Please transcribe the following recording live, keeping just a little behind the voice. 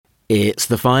It's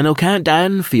the final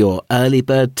countdown for your early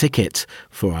bird ticket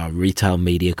for our retail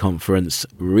media conference,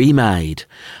 Remade.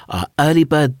 Our early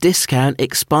bird discount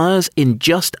expires in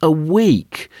just a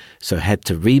week, so head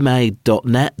to remade.net.au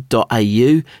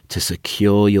to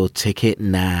secure your ticket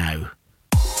now.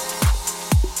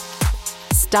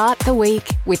 Start the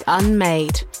week with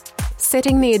Unmade,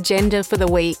 setting the agenda for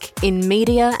the week in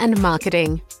media and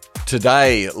marketing.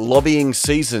 Today, lobbying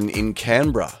season in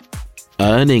Canberra.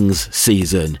 Earnings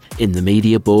season in the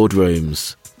media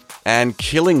boardrooms. And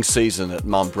killing season at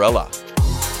Mumbrella.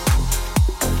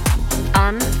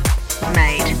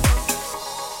 Unmade.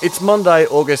 It's Monday,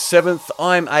 August 7th.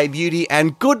 I'm Abe Beauty,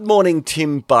 and good morning,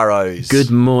 Tim Burrows.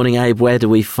 Good morning, Abe. Where do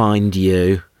we find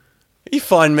you? You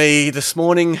find me this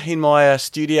morning in my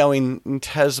studio in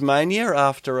Tasmania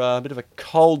after a bit of a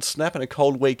cold snap and a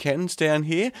cold weekend down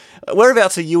here.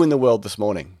 Whereabouts are you in the world this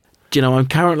morning? Do you know, I'm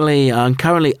currently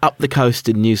up the coast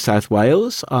in New South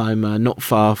Wales. I'm not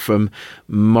far from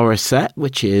Morisset,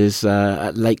 which is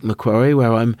at Lake Macquarie,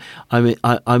 where I'm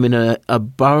in a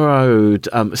burrowed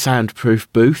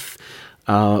soundproof booth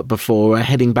before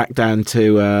heading back down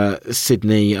to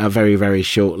Sydney very, very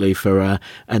shortly for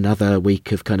another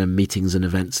week of kind of meetings and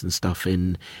events and stuff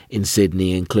in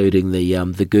Sydney, including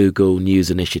the Google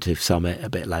News Initiative Summit a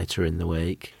bit later in the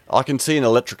week. I can see an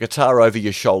electric guitar over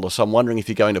your shoulder, so I'm wondering if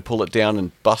you're going to pull it down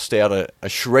and bust out a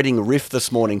shredding riff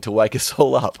this morning to wake us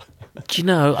all up. Do you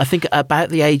know, I think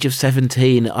about the age of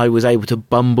 17, I was able to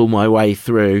bumble my way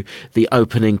through the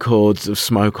opening chords of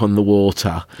Smoke on the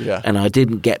Water, and I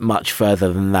didn't get much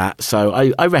further than that, so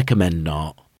I recommend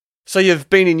not. So you've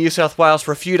been in New South Wales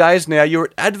for a few days now. You're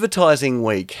at Advertising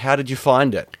Week. How did you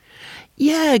find it?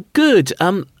 Yeah, good.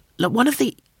 Look, one of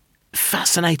the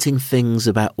fascinating things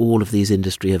about all of these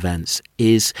industry events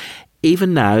is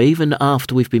even now, even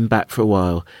after we've been back for a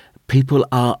while, people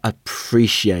are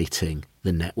appreciating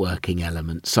the networking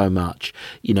element so much.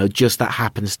 You know, just that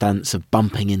happenstance of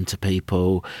bumping into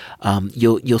people.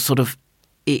 You're sort of,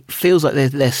 it feels like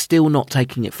they're still not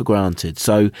taking it for granted.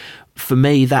 So for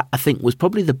me, that I think was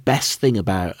probably the best thing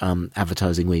about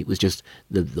Advertising Week was just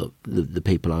the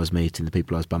people I was meeting, the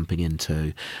people I was bumping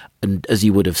into. And as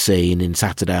you would have seen in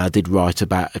Saturday, I did write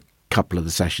about a couple of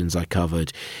the sessions I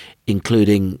covered,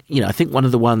 including, you know, I think one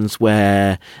of the ones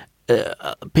where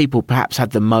people perhaps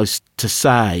had the most to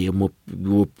say and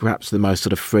were perhaps the most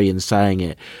sort of free in saying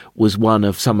it was one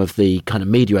of some of the kind of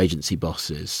media agency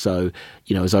bosses. So,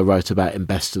 you know, as I wrote about in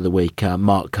Best of the Week,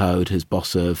 Mark Code, who's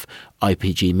boss of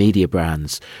IPG Media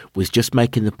Brands, was just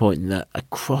making the point that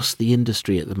across the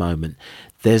industry at the moment,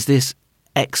 there's this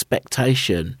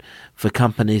expectation for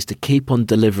companies to keep on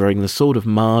delivering the sort of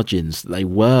margins that they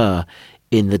were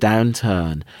in the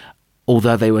downturn,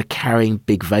 although they were carrying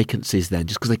big vacancies then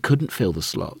just because they couldn't fill the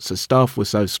slots. So staff were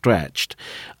so stretched.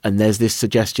 And there's this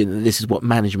suggestion that this is what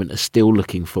management are still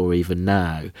looking for even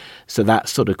now. So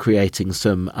that's sort of creating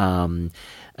some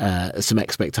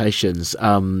expectations.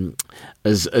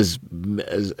 As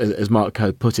Mark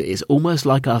Code put it, it's almost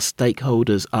like our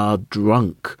stakeholders are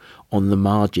drunk on the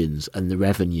margins and the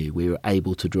revenue we were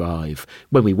able to drive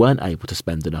when we weren't able to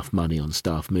spend enough money on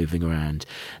staff moving around.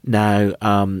 Now,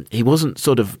 he wasn't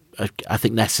sort of, I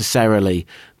think, necessarily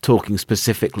talking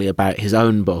specifically about his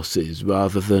own bosses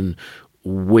rather than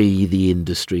we, the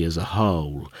industry as a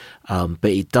whole. But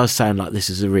it does sound like this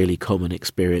is a really common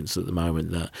experience at the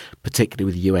moment, that particularly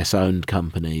with US-owned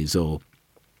companies or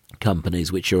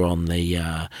companies which are on the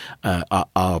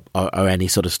are any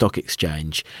sort of stock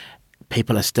exchange,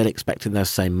 people are still expecting those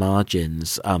same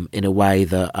margins in a way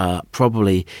that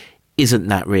probably isn't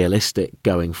that realistic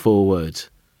going forward.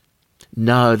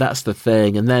 No, that's the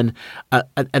thing. And then,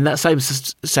 and that same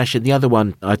session, the other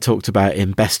one I talked about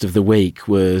in Best of the Week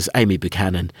was Amy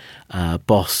Buchanan,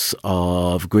 boss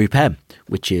of Group M,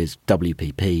 which is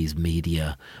WPP's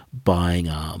media buying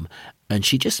arm. And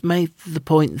she just made the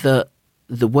point that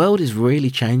the world is really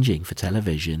changing for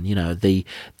television. You know, the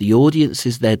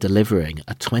audiences they're delivering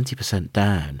are 20%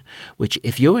 down, which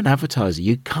if you're an advertiser,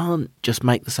 you can't just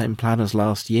make the same plan as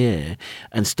last year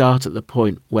and start at the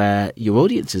point where your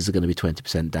audiences are going to be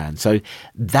 20% down. So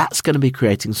that's going to be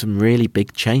creating some really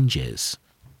big changes.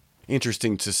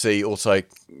 Interesting to see also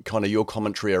kind of your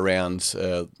commentary around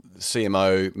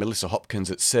CMO Melissa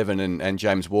Hopkins at Seven and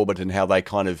James Warburton, how they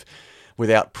kind of,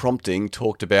 without prompting,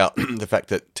 talked about the fact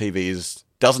that TV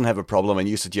doesn't have a problem, and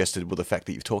you suggested, well, the fact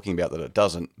that you're talking about that it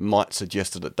doesn't might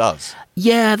suggest that it does.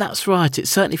 Yeah, that's right. It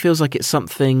certainly feels like it's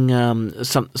something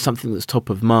something that's top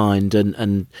of mind,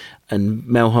 and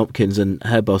Mel Hopkins and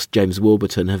her boss James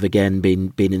Warburton have again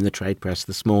been in the trade press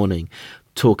this morning,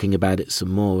 talking about it some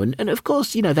more. And of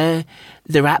course, they're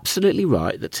absolutely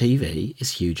right that TV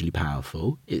is hugely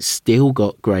powerful. It's still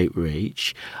got great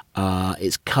reach.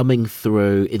 It's coming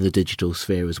through in the digital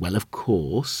sphere as well, of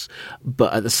course.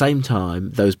 But at the same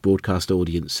time, those broadcast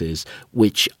audiences,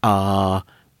 which are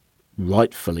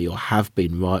rightfully or have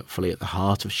been rightfully at the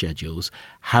heart of schedules,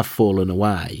 have fallen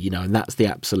away, and that's the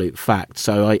absolute fact.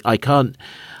 So I can't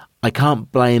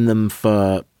blame them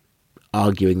for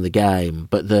arguing the game,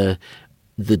 but the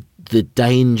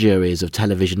danger is of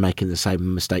television making the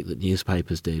same mistake that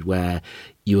newspapers did, where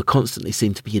you were constantly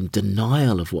seen to be in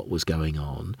denial of what was going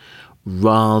on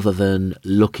rather than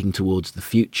looking towards the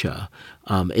future,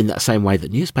 in that same way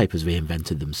that newspapers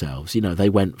reinvented themselves. They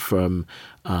went from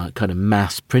kind of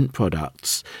mass print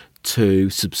products to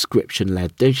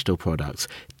subscription-led digital products.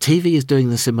 TV is doing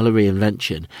the similar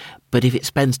reinvention, but if it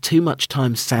spends too much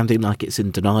time sounding like it's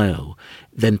in denial,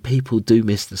 then people do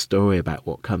miss the story about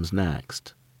what comes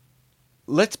next.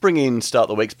 Let's bring in Start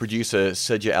the Week's producer,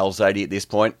 Sedja Al-Zaidi, at this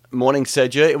point. Morning,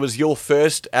 Sedja. It was your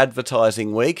first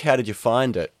advertising week. How did you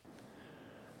find it?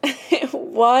 It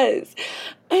was.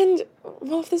 And,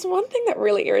 well, if there's one thing that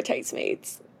really irritates me,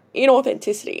 it's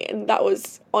inauthenticity. And that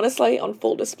was honestly on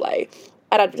full display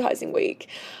at Advertising Week.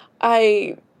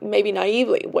 I maybe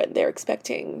naively went there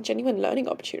expecting genuine learning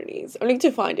opportunities, only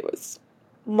to find it was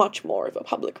much more of a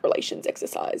public relations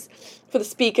exercise for the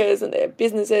speakers and their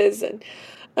businesses. And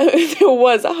there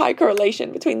was a high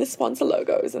correlation between the sponsor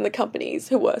logos and the companies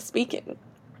who were speaking.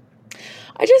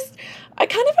 I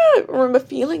kind of remember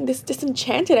feeling this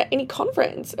disenchanted at any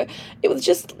conference. It was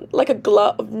just like a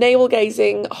glut of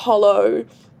navel-gazing, hollow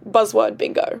buzzword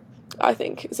bingo, I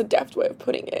think is a deft way of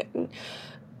putting it. And,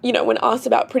 when asked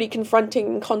about pretty confronting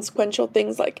and consequential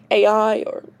things like AI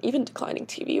or even declining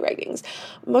TV ratings,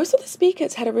 most of the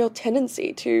speakers had a real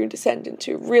tendency to descend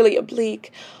into really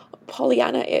oblique,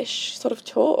 Pollyanna-ish sort of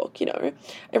talk.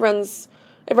 Everyone's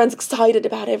excited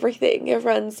about everything.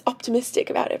 Everyone's optimistic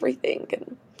about everything.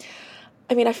 And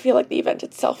I feel like the event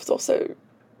itself is also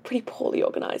pretty poorly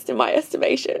organised in my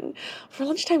estimation. For a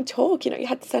lunchtime talk, you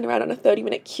had to stand around on a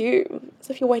 30-minute queue, as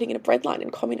if you're waiting in a bread line in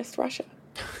communist Russia.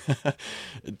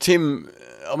 Tim,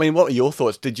 what were your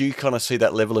thoughts? Did you kind of see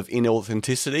that level of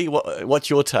inauthenticity? What's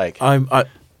your take? I'm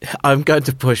going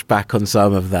to push back on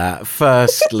some of that.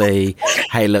 Firstly,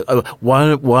 hey, look,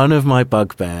 one of my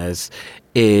bugbears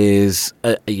is,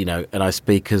 and I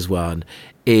speak as one,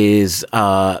 is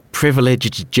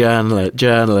privileged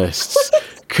journalists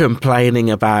complaining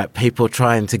about people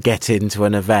trying to get into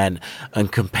an event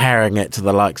and comparing it to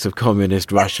the likes of communist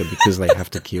Russia because they have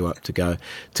to queue up to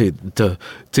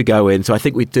go in. So I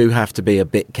think we do have to be a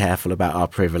bit careful about our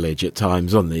privilege at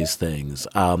times on these things.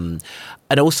 And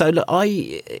also, look,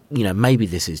 maybe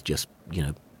this is just,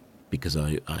 because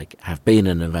I have been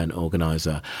an event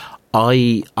organizer.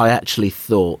 I actually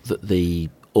thought that the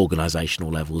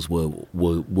organisational levels were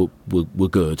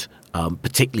good,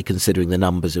 particularly considering the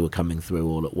numbers who were coming through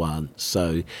all at once.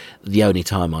 So the only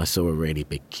time I saw a really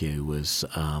big queue was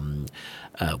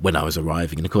when I was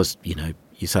arriving. And of course,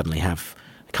 you suddenly have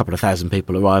a couple of thousand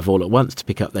people arrive all at once to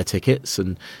pick up their tickets,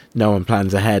 and no one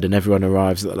plans ahead and everyone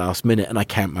arrives at the last minute, and I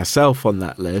count myself on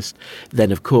that list.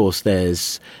 Then of course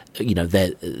there's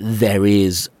there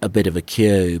is a bit of a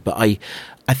queue, but I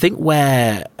think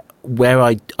where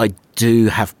I do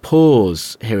have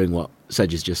pause hearing what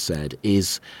Sedge's just said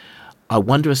is I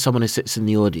wonder, as someone who sits in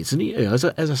the audience, and as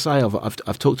I say,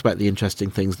 I've talked about the interesting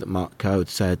things that Mark Coe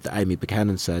said, that Amy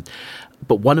Buchanan said,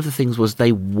 but one of the things was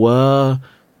they were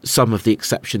some of the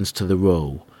exceptions to the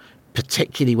rule,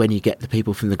 particularly when you get the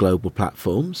people from the global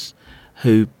platforms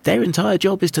who their entire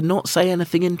job is to not say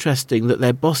anything interesting that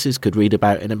their bosses could read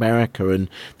about in America and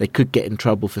they could get in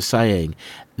trouble for saying.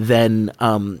 Then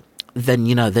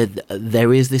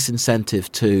there is this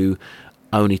incentive to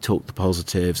only talk the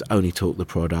positives, only talk the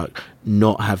product,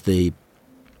 not have the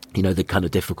kind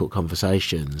of difficult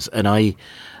conversations. And I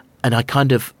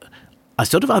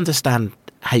sort of understand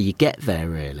how you get there,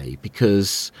 really,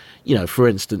 because for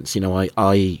instance,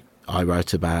 I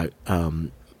wrote about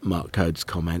Mark Code's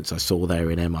comments. I saw there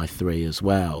in MI3 as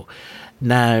well.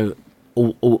 Now,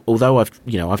 although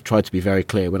I've tried to be very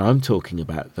clear when I'm talking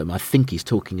about them, I think he's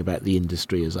talking about the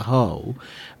industry as a whole.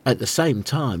 At the same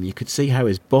time, you could see how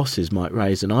his bosses might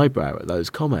raise an eyebrow at those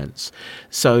comments.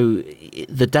 So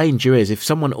the danger is if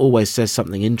someone always says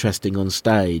something interesting on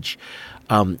stage,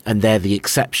 and they're the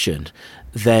exception,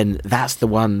 then that's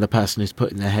the person who's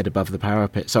putting their head above the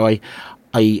parapet. So I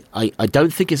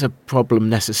don't think it's a problem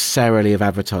necessarily of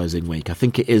Advertising Week. I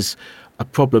think it is a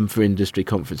problem for industry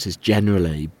conferences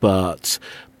generally, but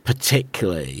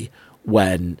particularly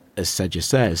when, as Sedgwick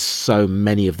says, so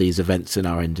many of these events in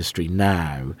our industry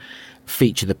now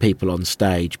feature the people on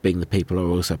stage being the people who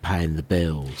are also paying the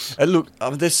bills. And look,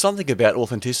 there's something about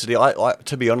authenticity. I,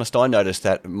 to be honest, I noticed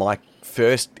that my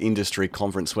first industry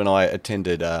conference when I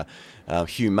attended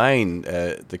Humane,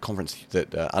 the conference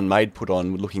that Unmade put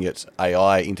on, looking at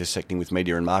AI intersecting with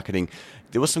media and marketing,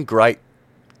 there was some great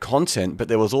content, but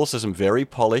there was also some very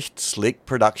polished, slick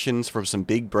productions from some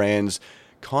big brands,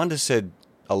 kind of said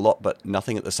a lot but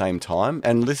nothing at the same time.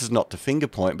 And this is not to finger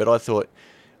point, but I thought,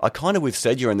 I kind of with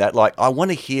Sedgwick in that, like, I want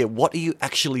to hear, what are you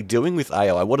actually doing with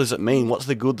AI? What does it mean? What's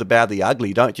the good, the bad, the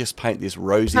ugly? Don't just paint this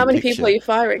rosy How many picture. people are you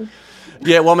firing?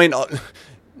 Yeah, well,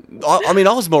 I mean,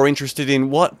 I was more interested in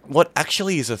what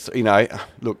actually is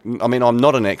look, I mean, I'm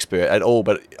not an expert at all,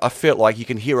 but I felt like you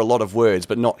can hear a lot of words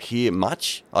but not hear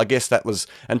much. I guess that was,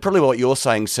 and probably what you're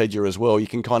saying, Sedgwick, as well, you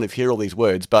can kind of hear all these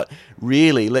words, but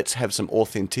really, let's have some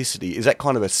authenticity. Is that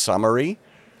kind of a summary?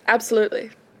 Absolutely.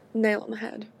 Nail on the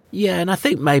head. Yeah, and I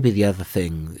think maybe the other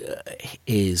thing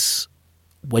is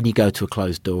when you go to a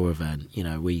closed door event,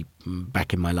 we,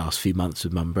 back in my last few months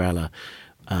with Mumbrella,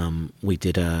 we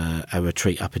did a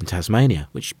retreat up in Tasmania,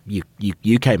 which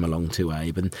you came along to,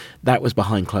 Abe, and that was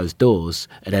behind closed doors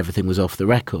and everything was off the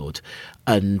record.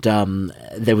 And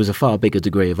there was a far bigger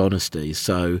degree of honesty.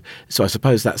 So I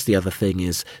suppose that's the other thing,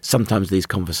 is sometimes these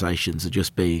conversations are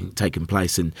just being taken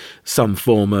place in some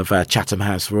form of Chatham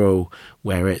House rule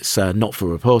where it's not for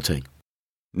reporting.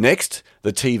 Next,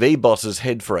 the TV bosses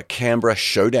head for a Canberra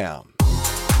showdown.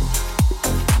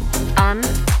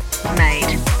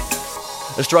 Unmade.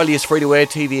 Australia's free-to-air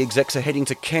TV execs are heading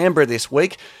to Canberra this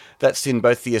week. That's in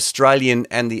both the Australian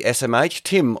and the SMH.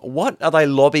 Tim, what are they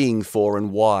lobbying for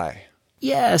and why?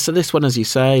 Yeah, so this one, as you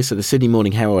say, so the Sydney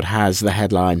Morning Herald has the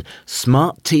headline,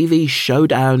 Smart TV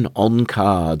Showdown on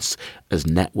Cards, as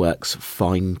networks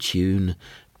fine-tune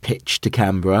pitch to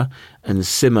Canberra. And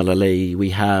similarly, we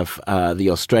have the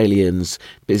Australian's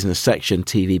business section,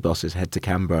 TV bosses head to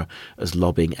Canberra as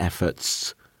lobbying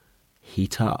efforts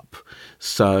heat up.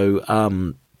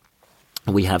 So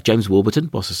we have James Warburton,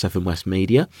 boss of 7 West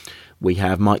Media. We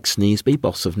have Mike Sneesby,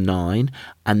 boss of 9.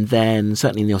 And then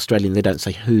certainly in the Australian, they don't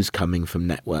say who's coming from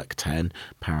Network 10,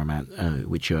 Paramount,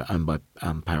 which are owned by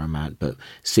Paramount, but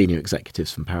senior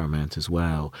executives from Paramount as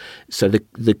well. So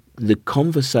the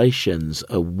conversations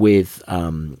are with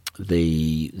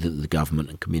the government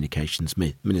and communications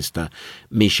minister,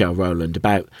 Michelle Rowland,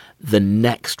 about the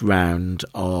next round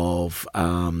of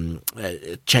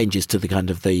changes to the kind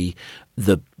of the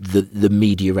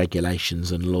media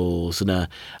regulations and laws, and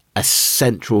a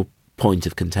central point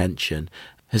of contention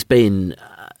has been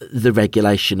the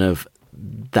regulation of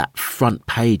that front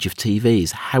page of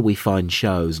TVs, how we find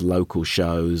shows, local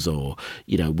shows, or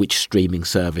which streaming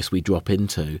service we drop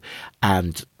into.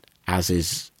 And as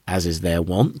is their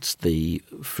want, the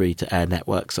free-to-air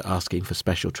networks are asking for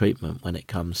special treatment when it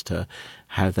comes to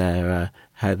how they're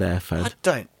fed. I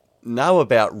don't know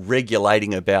about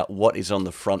regulating about what is on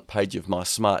the front page of my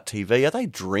smart TV. Are they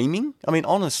dreaming? I mean,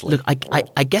 honestly. Look,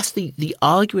 I guess the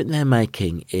argument they're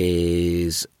making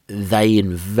is they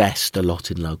invest a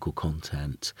lot in local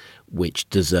content, which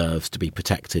deserves to be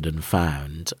protected and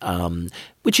found,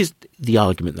 which is the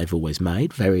argument they've always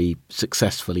made very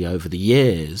successfully over the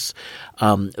years.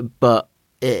 But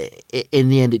in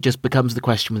the end, it just becomes the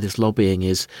question with this lobbying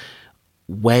is,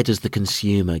 where does the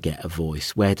consumer get a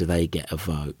voice? Where do they get a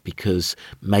vote? Because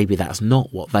maybe that's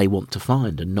not what they want to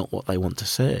find and not what they want to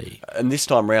see. And this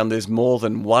time round, there's more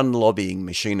than one lobbying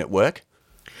machine at work.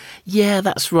 Yeah,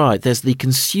 that's right. There's the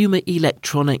Consumer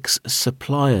Electronics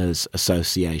Suppliers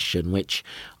Association, which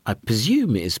I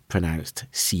presume is pronounced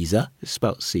CESA, it's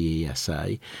spelled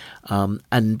C-E-S-A.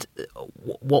 And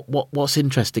what's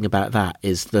interesting about that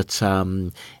is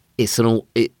that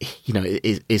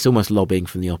it's almost lobbying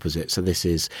from the opposite. So this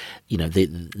is,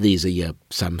 these are your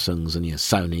Samsungs and your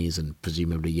Sonys and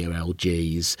presumably your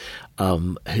LGs,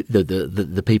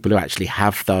 the people who actually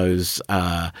have those,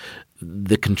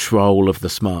 the control of the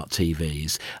smart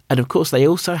TVs. And of course, they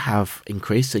also have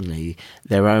increasingly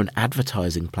their own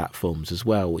advertising platforms as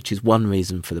well, which is one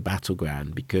reason for the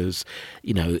battleground, because,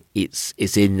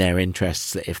 it's in their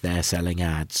interests that if they're selling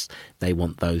ads, they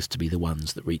want those to be the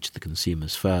ones that reach the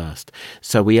consumers first.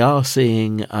 So we are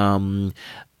seeing some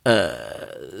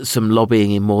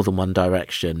lobbying in more than one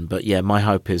direction. But yeah, my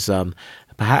hope is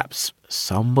perhaps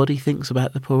somebody thinks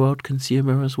about the poor old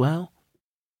consumer as well.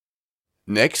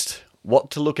 Next,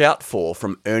 what to look out for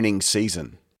from earnings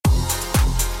season.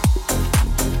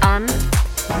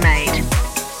 Unmade.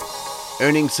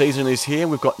 Earnings season is here.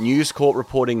 We've got News Corp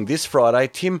reporting this Friday.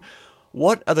 Tim,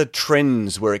 what are the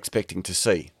trends we're expecting to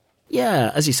see?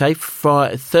 Yeah, as you say,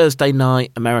 Thursday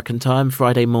night American time,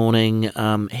 Friday morning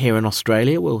here in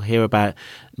Australia, we'll hear about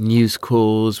News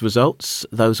Corp's results.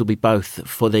 Those will be both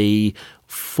for the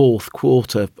fourth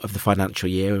quarter of the financial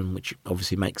year, and which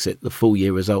obviously makes it the full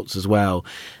year results as well.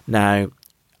 Now,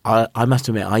 I must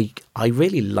admit, I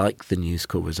really like the News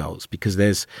Corp results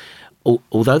because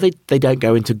although they don't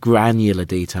go into granular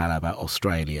detail about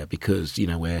Australia because, you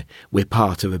know, we're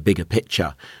part of a bigger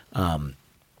picture,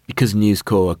 because News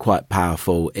Corp are quite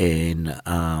powerful in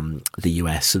the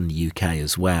US and the UK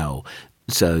as well,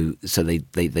 so they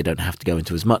don't have to go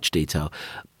into as much detail.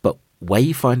 But where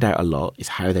you find out a lot is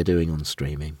how they're doing on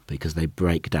streaming, because they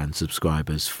break down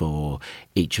subscribers for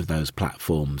each of those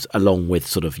platforms, along with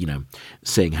sort of, you know,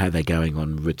 seeing how they're going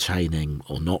on retaining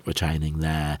or not retaining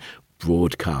their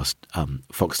broadcast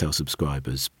Foxtel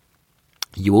subscribers.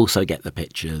 You also get the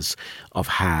pictures of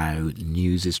how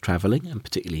news is travelling, and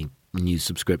particularly news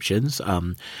subscriptions.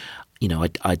 You know,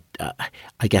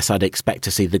 I guess I'd expect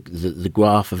to see the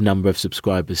graph of number of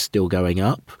subscribers still going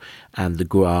up, and the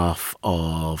graph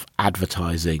of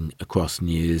advertising across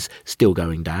news still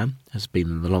going down, has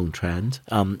been the long trend.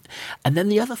 And then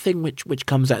the other thing which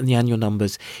comes out in the annual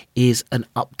numbers is an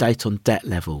update on debt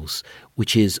levels,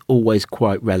 which is always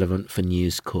quite relevant for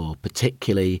News Corp,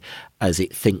 particularly as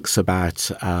it thinks about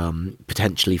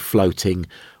potentially floating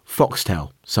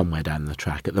Foxtel somewhere down the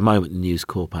track. At the moment, News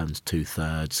Corp owns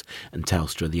 2/3 and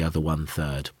Telstra the other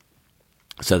 1/3.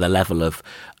 So the level of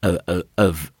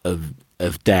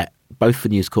debt, both for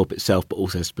News Corp itself, but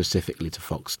also specifically to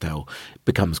Foxtel,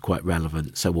 becomes quite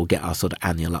relevant. So we'll get our sort of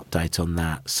annual update on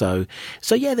that. So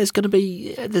yeah, there's going to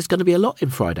be a lot in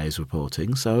Friday's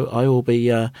reporting. So I will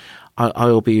be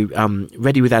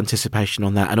ready with anticipation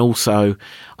on that. And also,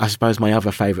 I suppose my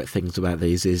other favourite things about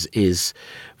these is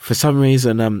for some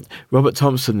reason, Robert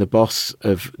Thompson, the boss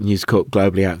of News Corp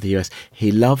globally out of the US,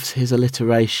 he loves his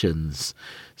alliterations.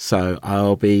 So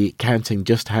I'll be counting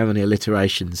just how many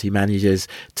alliterations he manages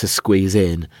to squeeze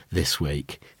in this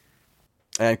week.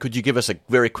 And could you give us a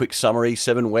very quick summary?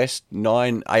 7 West,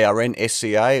 9 ARN,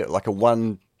 SCA, like a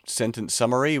one-sentence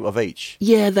summary of each?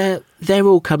 Yeah, they're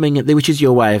all coming, which is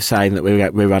your way of saying that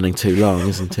we're running too long,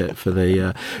 isn't it, for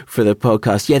the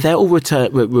podcast? Yeah, they're all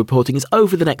reporting. It's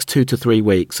over the next 2 to 3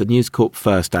 weeks. So News Corp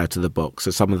first out of the box.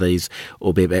 So some of these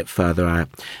will be a bit further out.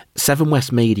 7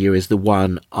 West Media is the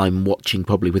one I'm watching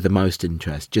probably with the most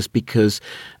interest, just because,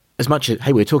 as much as,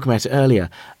 hey, we were talking about it earlier,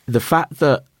 the fact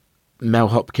that Mel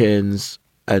Hopkins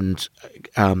and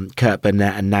Kurt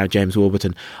Burnett and now James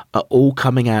Warburton are all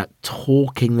coming out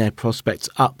talking their prospects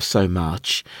up so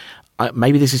much.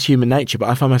 Maybe this is human nature, but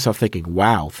I find myself thinking,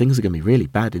 wow, things are going to be really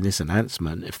bad in this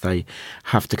announcement if they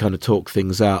have to kind of talk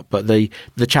things up. But the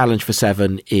challenge for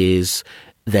 7 is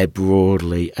they're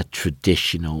broadly a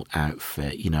traditional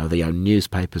outfit. You know, they own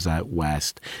newspapers out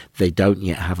west. They don't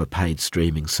yet have a paid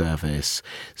streaming service.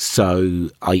 So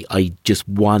I just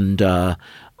wonder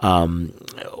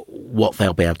what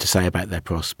they'll be able to say about their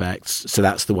prospects. So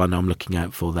that's the one I'm looking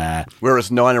out for there. Whereas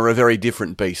 9 are a very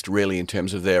different beast, really, in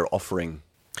terms of their offering.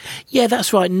 Yeah,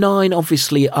 that's right. 9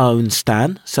 obviously owns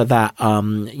Stan, so that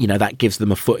that gives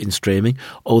them a foot in streaming.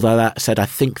 Although that said, I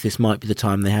think this might be the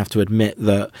time they have to admit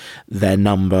that their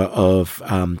number of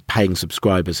paying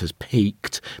subscribers has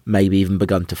peaked, maybe even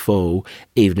begun to fall,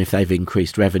 even if they've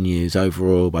increased revenues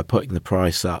overall by putting the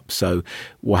price up. So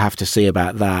we'll have to see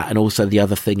about that. And also the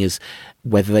other thing is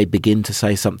whether they begin to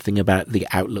say something about the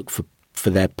outlook for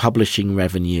their publishing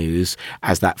revenues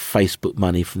as that Facebook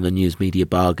money from the News Media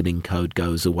Bargaining Code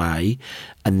goes away.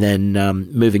 And then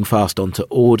moving fast on to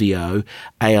audio,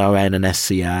 ARN and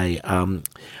SCA.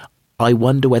 I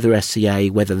wonder whether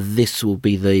this will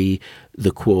be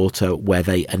the quarter where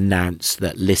they announce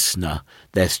that Listener,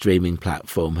 their streaming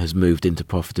platform, has moved into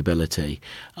profitability.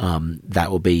 That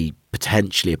will be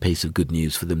potentially a piece of good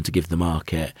news for them to give the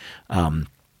market.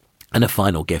 And a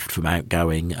final gift from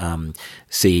outgoing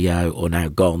CEO, or now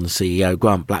gone CEO,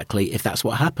 Grant Blackley, if that's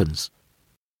what happens.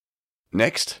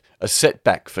 Next, a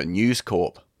setback for News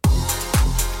Corp.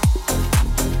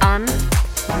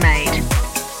 Unmade.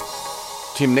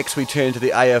 Tim, next we turn to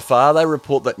the AFR. They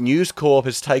report that News Corp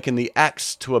has taken the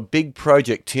axe to a big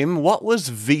project. Tim, what was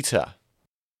Vita?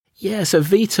 Yeah, so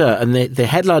Vita, and the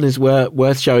headline is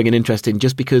worth showing an interest in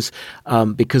just because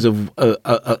of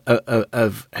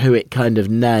who it kind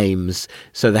of names.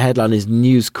 So the headline is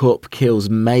News Corp kills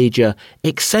major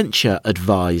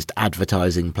Accenture-advised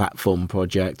advertising platform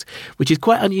project, which is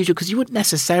quite unusual because you wouldn't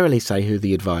necessarily say who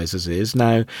the advisors is.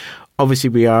 Now, obviously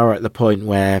we are at the point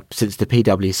where, since the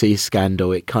PwC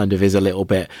scandal, it kind of is a little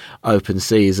bit open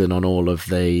season on all of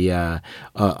the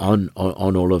on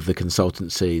all of the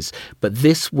consultancies. But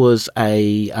this was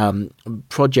a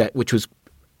project which was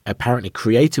apparently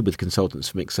created with consultants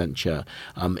from Accenture,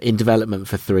 in development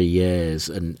for 3 years,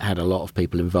 and had a lot of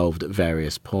people involved at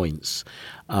various points.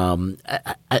 And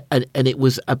it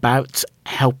was about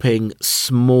helping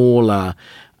smaller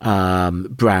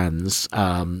brands,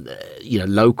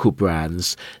 local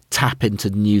brands, tap into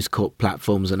News Corp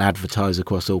platforms and advertise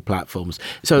across all platforms.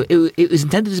 So it was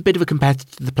intended as a bit of a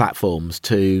competitor to the platforms,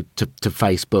 to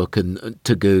Facebook and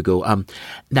to Google.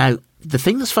 Now, the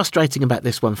thing that's frustrating about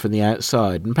this one from the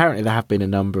outside, and apparently there have been a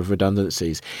number of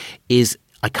redundancies, is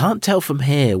I can't tell from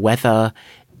here whether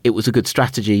it was a good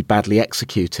strategy badly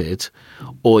executed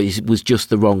or it was just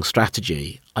the wrong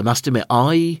strategy. I must admit,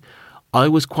 I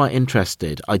was quite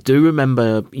interested. I do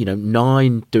remember,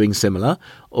 Nine doing similar,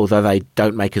 although they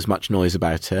don't make as much noise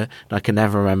about it. And I can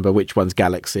never remember which one's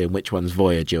Galaxy and which one's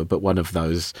Voyager, but one of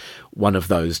those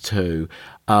two.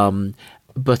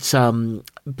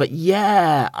 But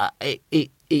yeah,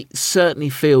 it certainly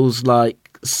feels like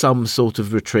some sort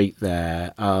of retreat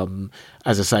there.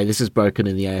 As I say, this is broken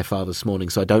in the AFR this morning,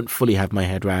 so I don't fully have my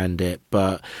head around it.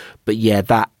 But yeah,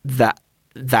 that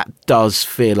does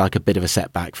feel like a bit of a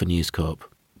setback for News Corp.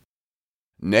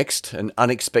 Next, an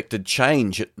unexpected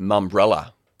change at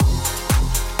Mumbrella.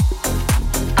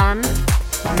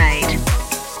 Unmade.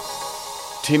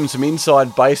 Tim, some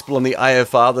inside baseball on the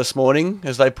AFR this morning.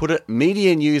 As they put it,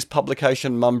 media news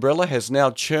publication Mumbrella has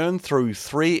now churned through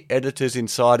 3 editors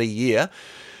inside a year.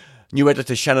 New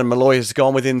editor Shannon Malloy has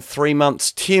gone within 3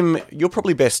 months. Tim, you're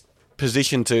probably best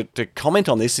positioned to comment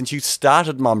on this since you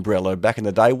started Mumbrella back in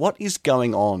the day. What is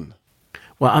going on?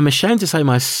 Well, I'm ashamed to say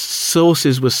my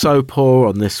sources were so poor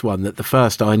on this one that the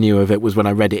first I knew of it was when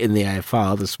I read it in the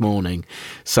AFR this morning.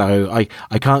 So I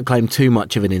can't claim too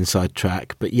much of an inside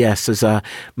track. But yes, as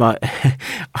my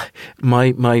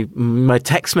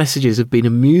text messages have been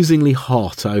amusingly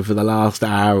hot over the last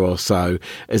hour or so,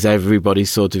 as everybody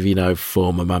sort of,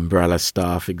 former Mumbrella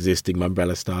staff, existing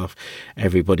Mumbrella staff,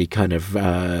 everybody kind of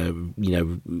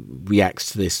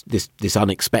reacts to this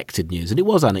unexpected news, and it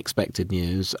was unexpected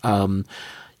news.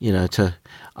 To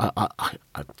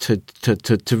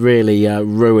really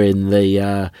ruin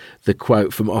the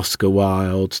quote from Oscar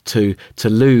Wilde, to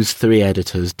lose 3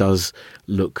 editors does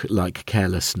look like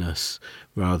carelessness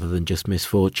rather than just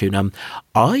misfortune.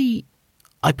 I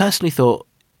personally thought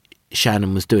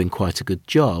Shannon was doing quite a good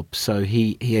job. So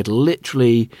he had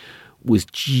literally was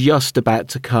just about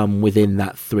to come within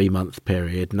that 3-month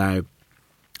period. Now,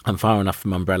 I'm far enough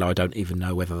from Mumbrella, I don't even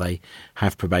know whether they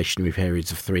have probationary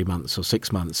periods of 3 months or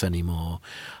 6 months anymore.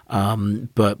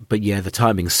 But yeah, the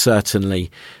timing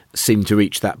certainly seemed to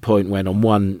reach that point when, on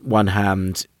one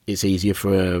hand, it's easier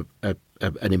for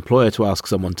an employer to ask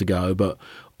someone to go, but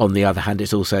on the other hand,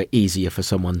 it's also easier for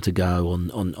someone to go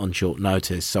on short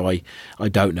notice. So I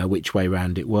don't know which way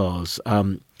round it was.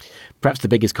 Perhaps the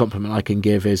biggest compliment I can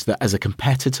give is that as a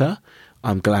competitor,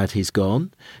 I'm glad he's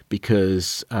gone,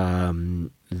 because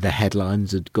the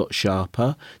headlines had got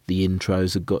sharper, the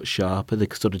intros had got sharper, the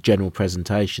sort of general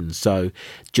presentation. So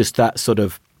just that sort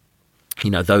of,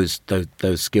 those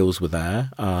skills were there.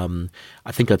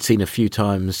 I think I'd seen a few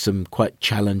times some quite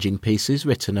challenging pieces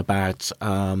written about,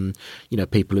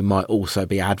 people who might also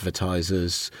be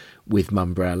advertisers with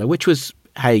Mumbrella, which was,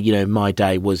 hey, my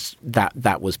day was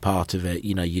that was part of it.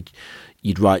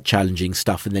 You'd write challenging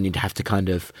stuff, and then you'd have to kind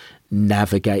of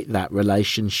navigate that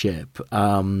relationship.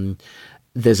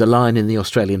 There's a line in the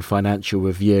Australian Financial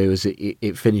Review as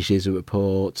it finishes a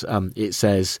report. It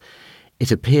says,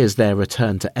 "It appears their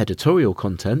return to editorial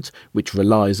content, which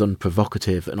relies on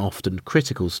provocative and often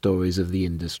critical stories of the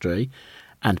industry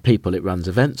and people it runs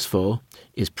events for,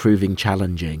 is proving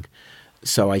challenging."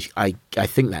 So I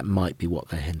think that might be what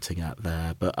they're hinting at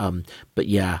there. But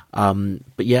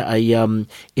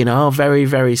in our very,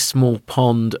 very small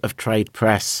pond of trade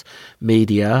press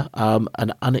media,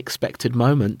 an unexpected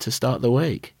moment to start the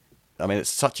week. I mean, it's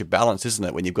such a balance, isn't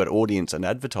it, when you've got audience and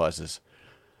advertisers?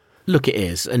 Look, it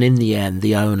is. And in the end,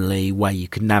 the only way you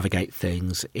can navigate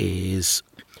things is,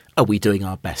 are we doing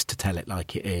our best to tell it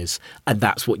like it is? And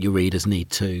that's what your readers need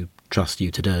to trust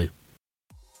you to do.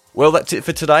 Well, that's it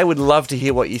for today. We'd love to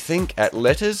hear what you think at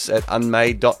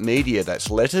letters@unmade.media. That's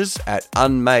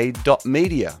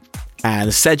letters@unmade.media.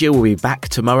 And StW will be back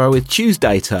tomorrow with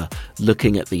Tuesdata,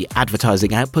 looking at the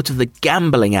advertising output of the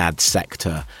gambling ad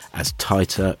sector as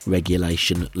tighter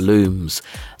regulation looms.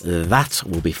 That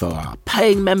will be for our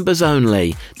paying members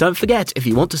only. Don't forget, if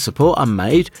you want to support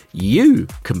Unmade, you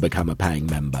can become a paying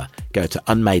member. Go to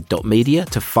unmade.media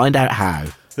to find out how.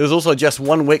 There's also just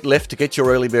 1 week left to get your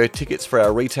early bird tickets for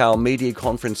our retail media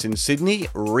conference in Sydney,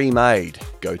 Remade.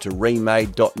 Go to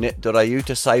remade.net.au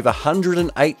to save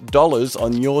 $108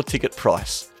 on your ticket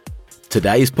price.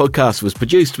 Today's podcast was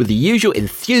produced with the usual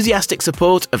enthusiastic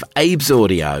support of Abe's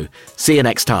Audio. See you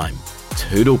next time.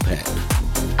 Toodle pip.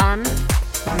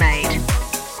 Unmade.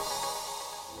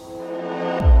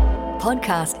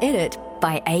 Podcast edit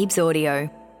by Abe's Audio.